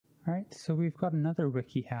Alright, so we've got another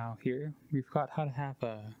wikihow here. We've got how to have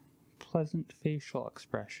a pleasant facial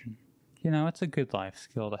expression. You know, it's a good life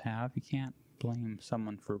skill to have. You can't blame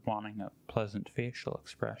someone for wanting a pleasant facial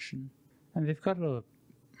expression. And they've got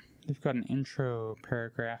an intro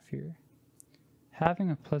paragraph here.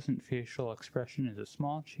 Having a pleasant facial expression is a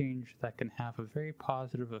small change that can have a very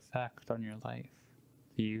positive effect on your life.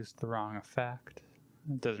 They used the wrong effect.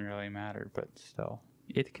 It doesn't really matter, but still.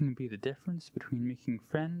 It can be the difference between making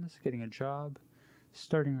friends, getting a job,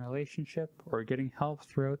 starting a relationship, or getting help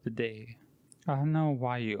throughout the day. I don't know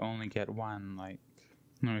why you only get one,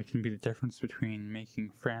 it can be the difference between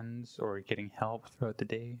making friends or getting help throughout the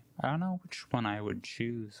day. I don't know which one I would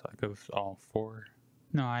choose, of all four.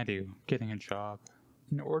 No, I do. Getting a job.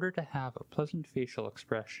 In order to have a pleasant facial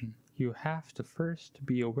expression, you have to first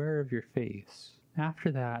be aware of your face.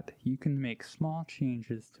 After that, you can make small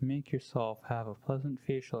changes to make yourself have a pleasant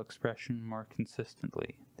facial expression more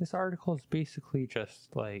consistently. This article is basically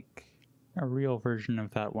just like a real version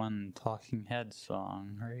of that one Talking Heads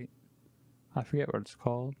song, right? I forget what it's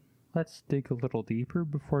called. Let's dig a little deeper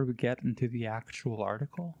before we get into the actual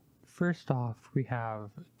article. First off, we have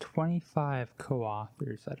 25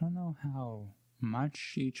 co-authors. I don't know how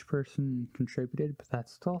much each person contributed, but that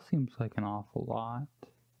still seems like an awful lot.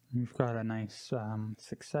 We've got a nice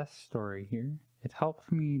success story here. It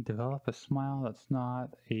helped me develop a smile that's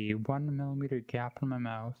not a 1mm gap in my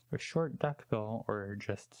mouth, a short duckbill, or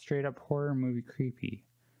just straight up horror movie creepy,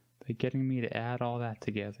 by getting me to add all that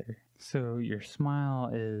together. So your smile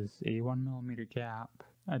is a 1mm gap,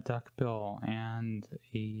 a duckbill, and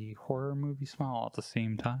a horror movie smile at the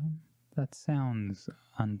same time? That sounds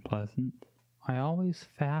unpleasant. I always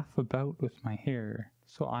faff about with my hair,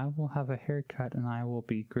 so I will have a haircut and I will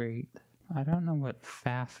be great. I don't know what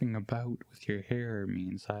faffing about with your hair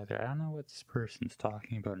means either. I don't know what this person's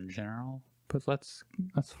talking about in general, but let's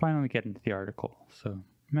finally get into the article. So,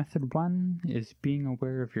 method 1 is being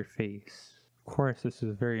aware of your face. Of course, this is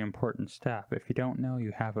a very important step. If you don't know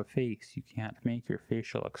you have a face, you can't make your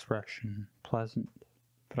facial expression pleasant.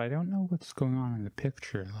 But I don't know what's going on in the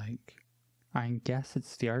picture, I guess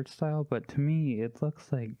it's the art style, but to me it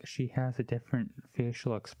looks like she has a different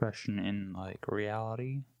facial expression in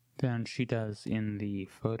reality than she does in the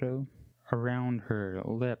photo, around her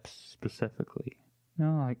lips specifically.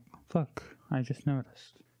 No, look, I just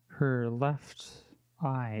noticed. Her left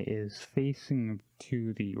eye is facing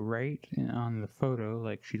to the right on the photo,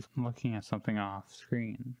 like she's looking at something off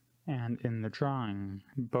screen. And in the drawing,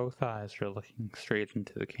 both eyes are looking straight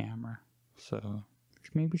into the camera. So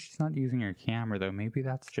maybe she's not using her camera though, maybe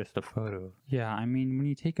that's just a photo. Yeah, I mean, when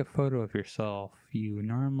you take a photo of yourself, you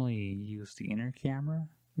normally use the inner camera,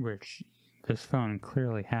 which this phone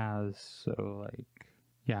clearly has, so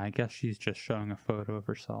yeah, I guess she's just showing a photo of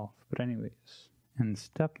herself. But anyways, and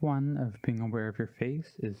step 1 of being aware of your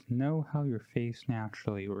face is know how your face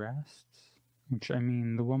naturally rests. Which, I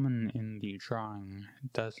mean, the woman in the drawing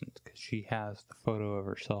doesn't, because she has the photo of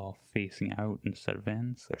herself facing out instead of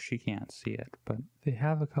in, so she can't see it. But they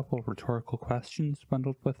have a couple rhetorical questions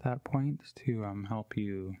bundled with that point to help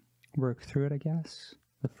you work through it, I guess.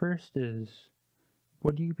 The first is,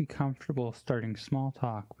 would you be comfortable starting small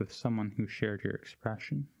talk with someone who shared your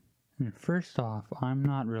expression? And first off, I'm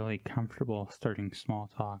not really comfortable starting small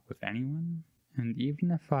talk with anyone. And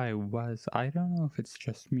even if I was, I don't know if it's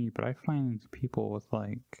just me, but I find people with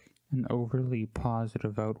an overly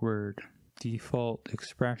positive outward default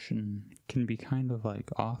expression can be kind of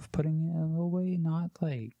off-putting in a little way, not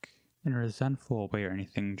in a resentful way or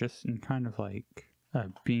anything, just in kind of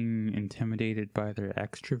being intimidated by their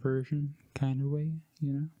extroversion kind of way,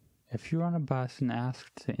 you know? If you're on a bus and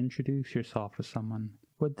asked to introduce yourself to someone,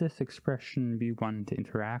 would this expression be one to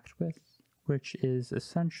interact with? Which is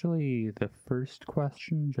essentially the first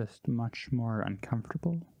question, just much more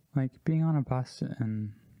uncomfortable. Being on a bus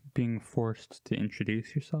and being forced to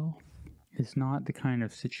introduce yourself is not the kind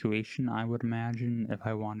of situation I would imagine if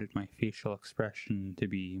I wanted my facial expression to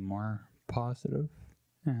be more positive.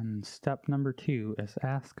 And step number 2 is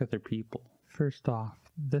ask other people. First off,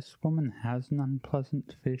 this woman has an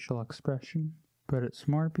unpleasant facial expression, but it's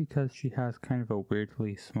more because she has kind of a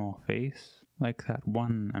weirdly small face. Like that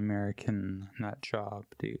one American nut job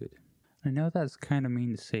dude. I know that's kind of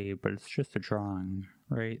mean to say, but it's just a drawing,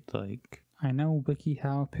 right? I know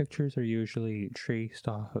wikihow pictures are usually traced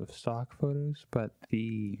off of stock photos, but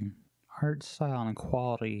the art style and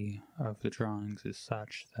quality of the drawings is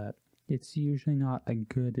such that it's usually not a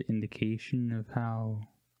good indication of how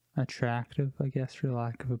attractive, I guess for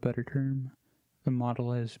lack of a better term, the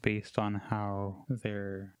model is based on how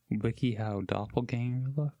their wikihow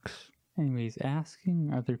doppelganger looks. Anyways,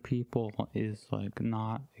 asking other people is like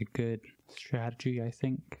not a good strategy, I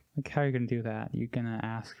think. Like, how are you gonna do that? You're gonna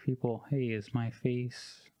ask people, hey, is my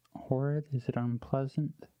face horrid? Is it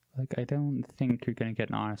unpleasant? Like, I don't think you're gonna get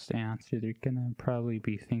an honest answer. They're gonna probably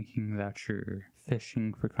be thinking that you're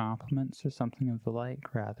fishing for compliments or something of the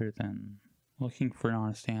like, rather than looking for an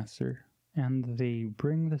honest answer. And they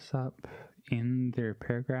bring this up in their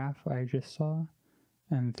paragraph I just saw.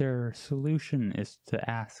 And their solution is to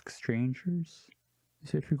ask strangers.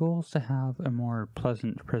 So if your goal is to have a more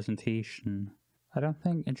pleasant presentation, I don't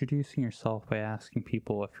think introducing yourself by asking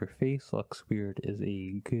people if your face looks weird is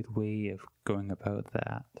a good way of going about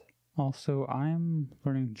that. Also, I'm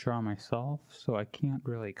learning to draw myself, so I can't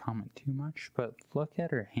really comment too much, but look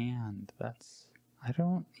at her hand. I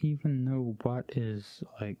don't even know what is,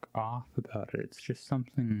 like, off about it. It's just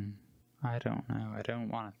something... I don't know. I don't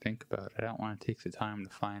want to think about it. I don't want to take the time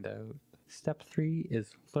to find out. Step 3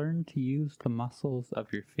 is learn to use the muscles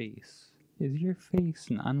of your face. Is your face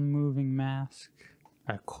an unmoving mask?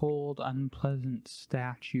 A cold, unpleasant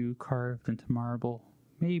statue carved into marble?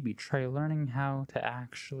 Maybe try learning how to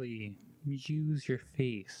actually use your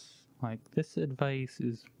face. Like, this advice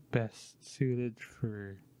is best suited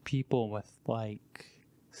for people with, like,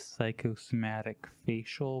 psychosomatic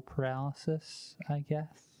facial paralysis, I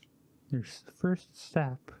guess. Your first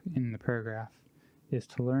step in the paragraph is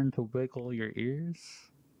to learn to wiggle your ears.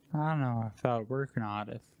 I don't know if that would work or not.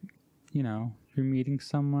 If, you're meeting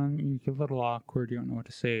someone, you get a little awkward, you don't know what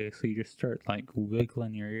to say, so you just start, like,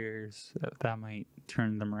 wiggling your ears. That might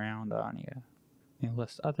turn them around on you. You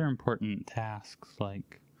list other important tasks,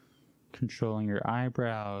 like controlling your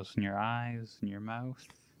eyebrows and your eyes and your mouth.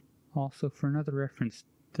 Also, for another reference,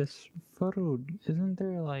 this photo, isn't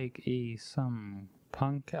there, like, some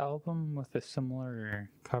punk album with a similar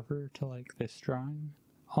cover to, like, this drawing?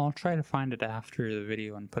 I'll try to find it after the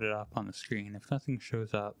video and put it up on the screen. If nothing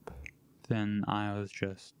shows up, then I was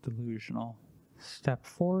just delusional. Step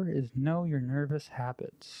 4 is know your nervous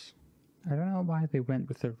habits. I don't know why they went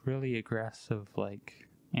with a really aggressive, like,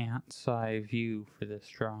 ant's eye view for this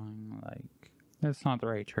drawing. Like, that's not the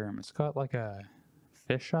right term. It's got, like, a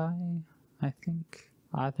fisheye, I think.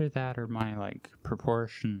 Either that or my, like,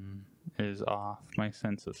 proportion is off, my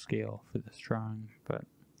sense of scale for this drawing. But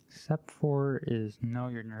step 4 is know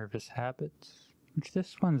your nervous habits, which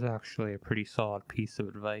this one's actually a pretty solid piece of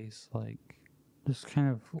advice, like just kind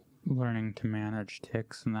of learning to manage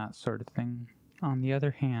tics and that sort of thing. On the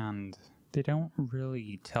other hand, they don't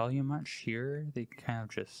really tell you much here. They kind of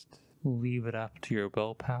just leave it up to your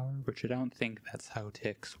willpower, which I don't think that's how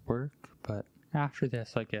tics work, but after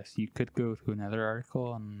this, I guess you could go to another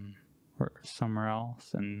article or somewhere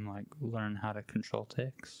else and, like, learn how to control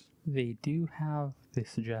tics. They do have the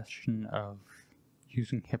suggestion of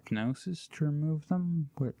using hypnosis to remove them,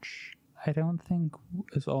 which I don't think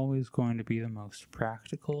is always going to be the most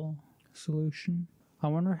practical solution. I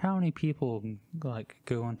wonder how many people, like,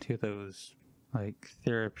 go into those, like,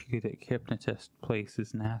 therapeutic hypnotist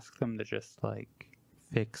places and ask them to just, like,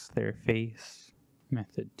 fix their face.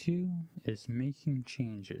 Method 2 is making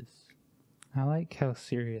changes. I like how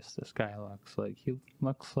serious this guy looks. Like, he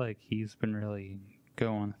looks like he's been really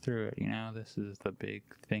going through it, This is the big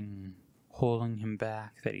thing holding him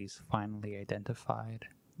back that he's finally identified.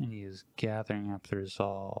 And he is gathering up the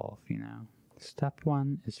resolve, Step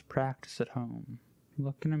 1 is practice at home.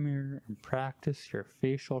 Look in a mirror and practice your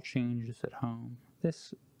facial changes at home.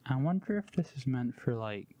 I wonder if this is meant for,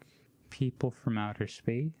 like, people from outer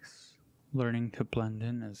space, learning to blend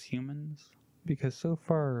in as humans. Because so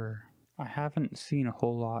far, I haven't seen a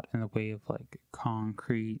whole lot in the way of, like,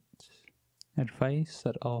 concrete advice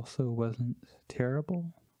that also wasn't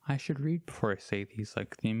terrible. I should read before I say these.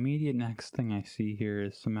 Like, the immediate next thing I see here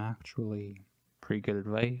is some actually pretty good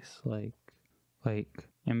advice, like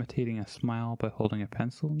imitating a smile by holding a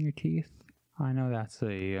pencil in your teeth. I know that's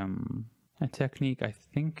a technique I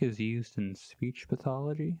think is used in speech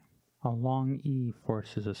pathology. A long E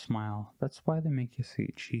forces a smile. That's why they make you see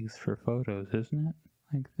cheese for photos, isn't it?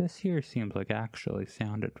 Like, this here seems like actually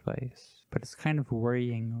sound advice, but it's kind of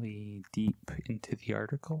worryingly deep into the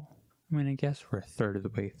article. I mean, I guess we're a third of the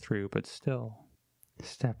way through, but still.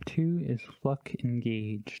 Step 2 is look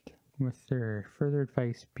engaged, with their further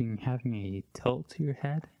advice being having a tilt to your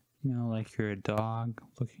head, like you're a dog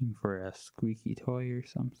looking for a squeaky toy or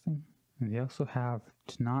something. And they also have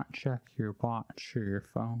to not check your watch or your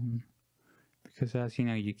phone, because as you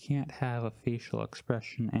know, you can't have a facial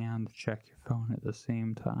expression and check your phone at the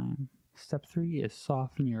same time. Step 3 is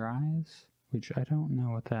soften your eyes, which I don't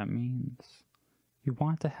know what that means. You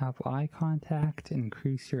want to have eye contact and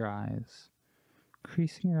crease your eyes.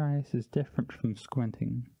 Creasing your eyes is different from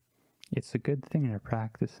squinting. It's a good thing to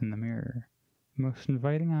practice in the mirror. Most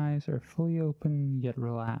inviting eyes are fully open yet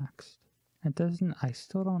relaxed. I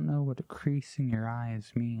still don't know what creasing your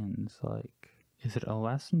eyes means. Like, is it a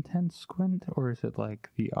less intense squint, or is it like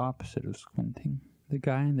the opposite of squinting? The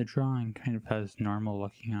guy in the drawing kind of has normal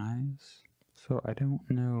looking eyes, so I don't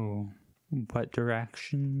know what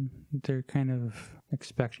direction they're kind of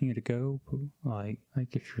expecting you to go. Like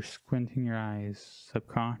if you're squinting your eyes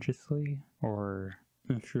subconsciously, or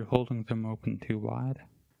if you're holding them open too wide.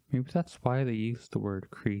 Maybe that's why they use the word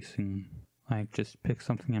creasing. Like, just pick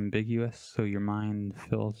something ambiguous so your mind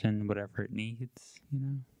fills in whatever it needs, you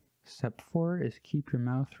know? Step 4 is keep your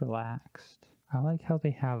mouth relaxed. I like how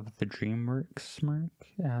they have the DreamWorks smirk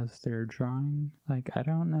as they're drawing. Like, I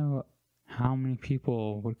don't know how many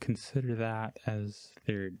people would consider that as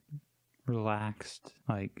their relaxed,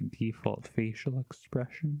 like, default facial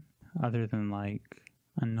expression, other than, like,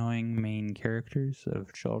 annoying main characters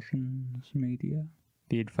of children's media.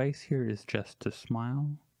 The advice here is just to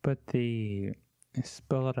smile, but they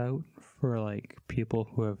spell it out for like people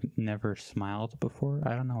who have never smiled before.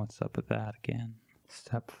 I don't know what's up with that again.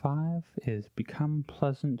 Step 5 is become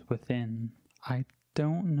pleasant within. I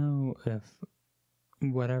don't know if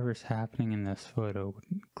whatever's happening in this photo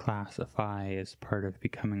would classify as part of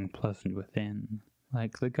becoming pleasant within.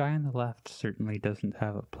 Like, the guy on the left certainly doesn't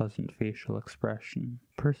have a pleasant facial expression.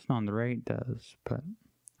 The person on the right does, but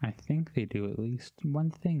I think they do at least one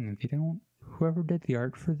thing. Whoever did the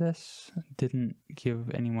art for this didn't give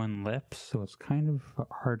anyone lips, so it's kind of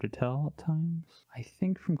hard to tell at times. I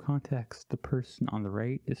think from context, the person on the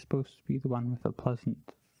right is supposed to be the one with a pleasant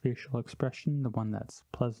facial expression, the one that's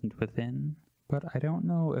pleasant within. But I don't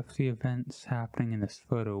know if the events happening in this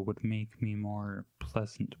photo would make me more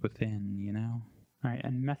pleasant within, you know? Alright,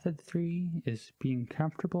 and method 3 is being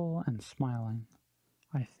comfortable and smiling.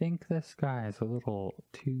 I think this guy is a little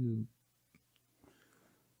too...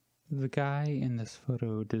 The guy in this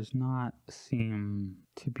photo does not seem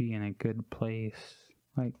to be in a good place.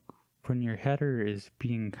 Like, when your header is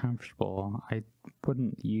being comfortable, I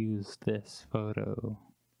wouldn't use this photo.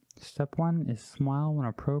 Step 1 is smile when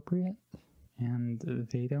appropriate, and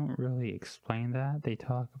they don't really explain that. They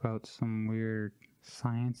talk about some weird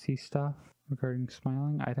sciencey stuff regarding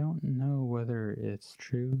smiling. I don't know whether it's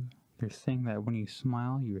true. They're saying that when you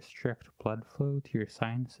smile, you restrict blood flow to your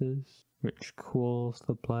sinuses, which cools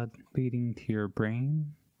the blood leading to your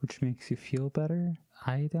brain, which makes you feel better.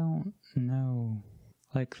 I don't know.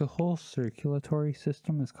 Like, the whole circulatory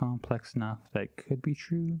system is complex enough that could be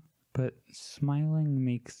true, but smiling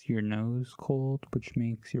makes your nose cold, which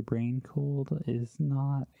makes your brain cold, is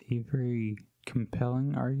not a very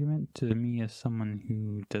compelling argument to me as someone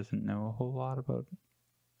who doesn't know a whole lot about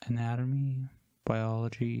anatomy,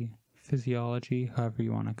 biology, physiology, however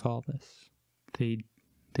you want to call this.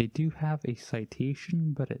 They do have a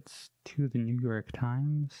citation, but it's to the New York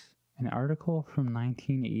Times, an article from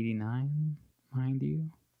 1989, mind you.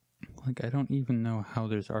 Like, I don't even know how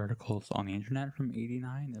there's articles on the internet from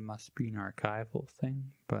 89, it must be an archival thing,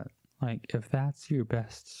 but like, if that's your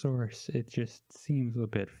best source, it just seems a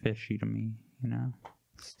bit fishy to me, you know?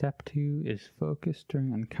 Step 2 is focus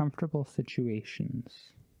during uncomfortable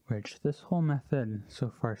situations, which this whole method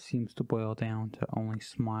so far seems to boil down to only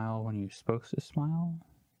smile when you're supposed to smile,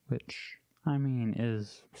 which, I mean,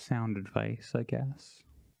 is sound advice, I guess.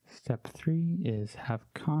 Step 3 is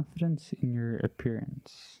have confidence in your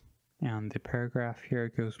appearance. And the paragraph here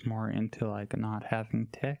goes more into like not having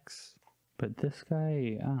tics. But this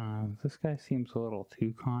guy, I don't know, this guy seems a little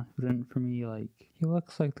too confident for me. Like, he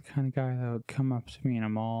looks like the kind of guy that would come up to me in a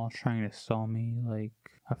mall trying to sell me like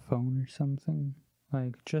a phone or something.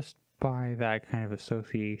 Like, just by that kind of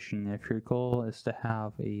association, if your goal is to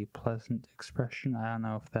have a pleasant expression, I don't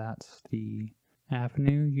know if that's the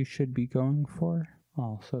avenue you should be going for.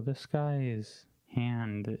 Also, this guy's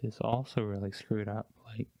hand is also really screwed up.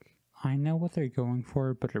 Like, I know what they're going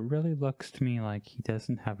for, but it really looks to me like he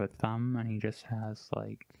doesn't have a thumb and he just has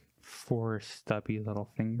like 4 stubby little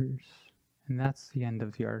fingers. And that's the end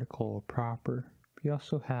of the article proper. We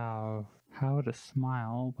also have how to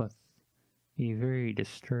smile with a very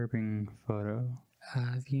disturbing photo.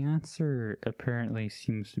 The answer apparently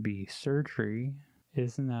seems to be surgery.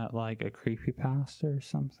 Isn't that like a creepypasta or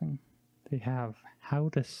something? They have how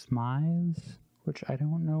to smize, which I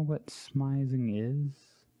don't know what smizing is,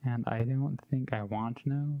 and I don't think I want to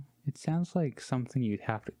know. It sounds like something you'd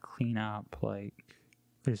have to clean up, like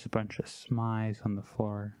there's a bunch of smize on the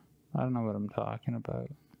floor. I don't know what I'm talking about.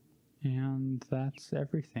 And that's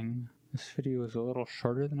everything. This video was a little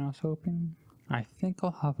shorter than I was hoping. I think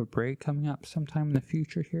I'll have a break coming up sometime in the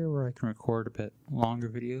future here where I can record a bit longer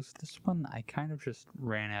videos. This one, I kind of just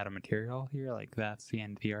ran out of material here, like that's the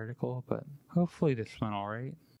end of the article, but hopefully this went alright.